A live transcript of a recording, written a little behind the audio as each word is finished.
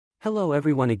Hello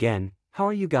everyone again, how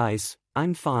are you guys?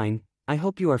 I'm fine, I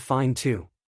hope you are fine too.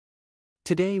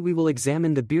 Today we will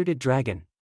examine the bearded dragon.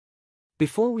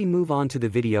 Before we move on to the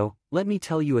video, let me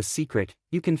tell you a secret: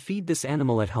 you can feed this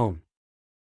animal at home.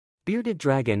 Bearded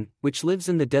dragon, which lives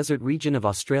in the desert region of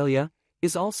Australia,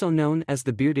 is also known as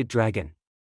the bearded dragon.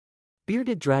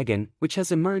 Bearded dragon, which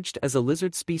has emerged as a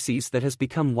lizard species that has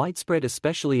become widespread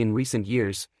especially in recent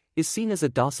years, is seen as a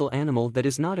docile animal that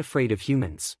is not afraid of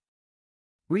humans.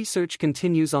 Research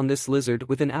continues on this lizard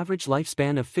with an average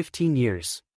lifespan of 15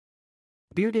 years.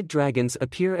 Bearded dragons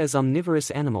appear as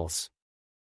omnivorous animals.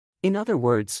 In other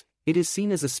words, it is seen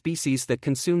as a species that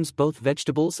consumes both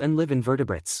vegetables and live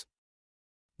invertebrates.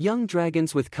 Young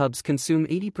dragons with cubs consume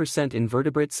 80%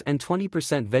 invertebrates and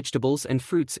 20% vegetables and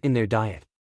fruits in their diet.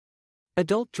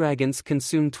 Adult dragons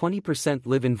consume 20%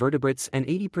 live invertebrates and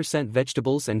 80%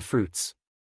 vegetables and fruits.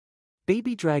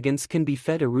 Baby dragons can be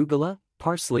fed arugula,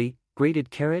 parsley,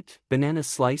 grated carrot, banana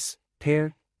slice,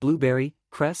 pear, blueberry,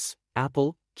 cress,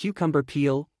 apple, cucumber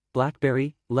peel,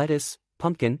 blackberry, lettuce,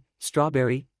 pumpkin,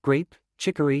 strawberry, grape,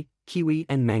 chicory, kiwi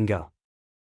and mango.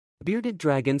 Bearded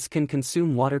dragons can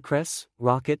consume watercress,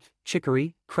 rocket,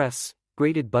 chicory, cress,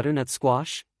 grated butternut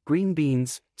squash, green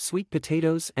beans, sweet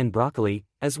potatoes and broccoli,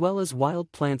 as well as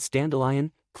wild plants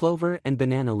dandelion, clover and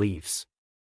banana leaves.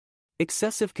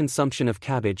 Excessive consumption of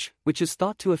cabbage, which is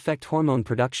thought to affect hormone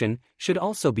production, should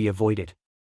also be avoided.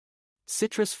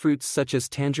 Citrus fruits such as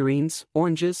tangerines,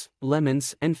 oranges,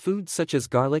 lemons, and foods such as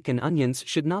garlic and onions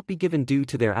should not be given due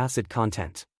to their acid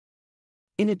content.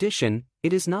 In addition,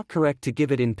 it is not correct to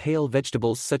give it in pale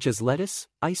vegetables such as lettuce,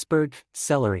 iceberg,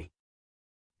 celery.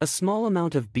 A small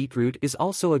amount of beetroot is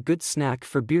also a good snack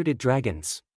for bearded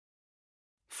dragons.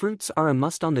 Fruits are a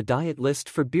must on the diet list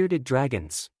for bearded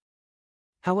dragons.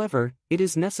 However, it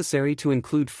is necessary to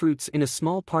include fruits in a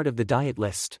small part of the diet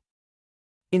list.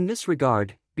 In this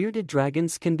regard, bearded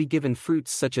dragons can be given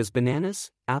fruits such as bananas,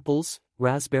 apples,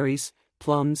 raspberries,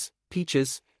 plums,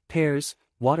 peaches, pears,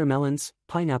 watermelons,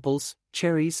 pineapples,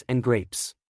 cherries and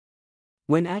grapes.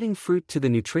 When adding fruit to the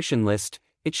nutrition list,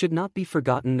 it should not be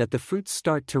forgotten that the fruits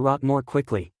start to rot more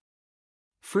quickly.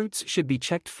 Fruits should be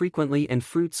checked frequently and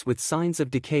fruits with signs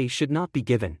of decay should not be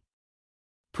given.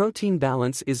 Protein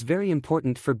balance is very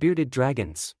important for bearded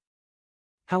dragons.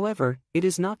 However, it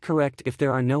is not correct if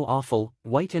there are no offal,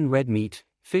 white and red meat,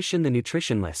 fish in the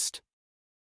nutrition list.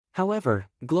 However,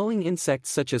 glowing insects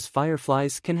such as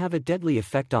fireflies can have a deadly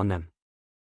effect on them.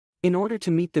 In order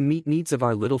to meet the meat needs of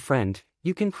our little friend,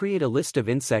 you can create a list of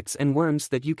insects and worms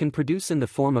that you can produce in the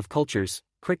form of cultures,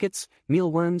 crickets,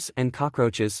 mealworms and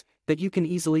cockroaches, that you can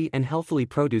easily and healthily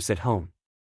produce at home.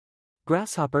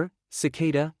 Grasshopper,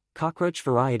 cicada, cockroach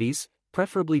varieties,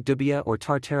 preferably dubia or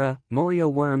tartara, morio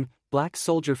worm, black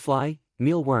soldier fly,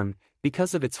 mealworm,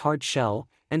 because of its hard shell,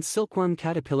 and silkworm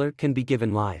caterpillar can be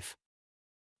given live.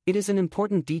 It is an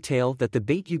important detail that the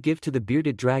bait you give to the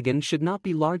bearded dragon should not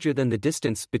be larger than the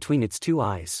distance between its two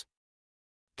eyes.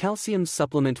 Calcium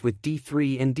supplement with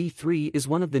D3 and D3 is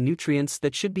one of the nutrients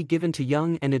that should be given to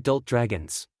young and adult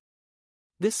dragons.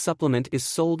 This supplement is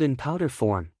sold in powder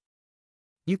form.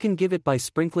 You can give it by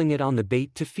sprinkling it on the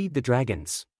bait to feed the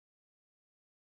dragons.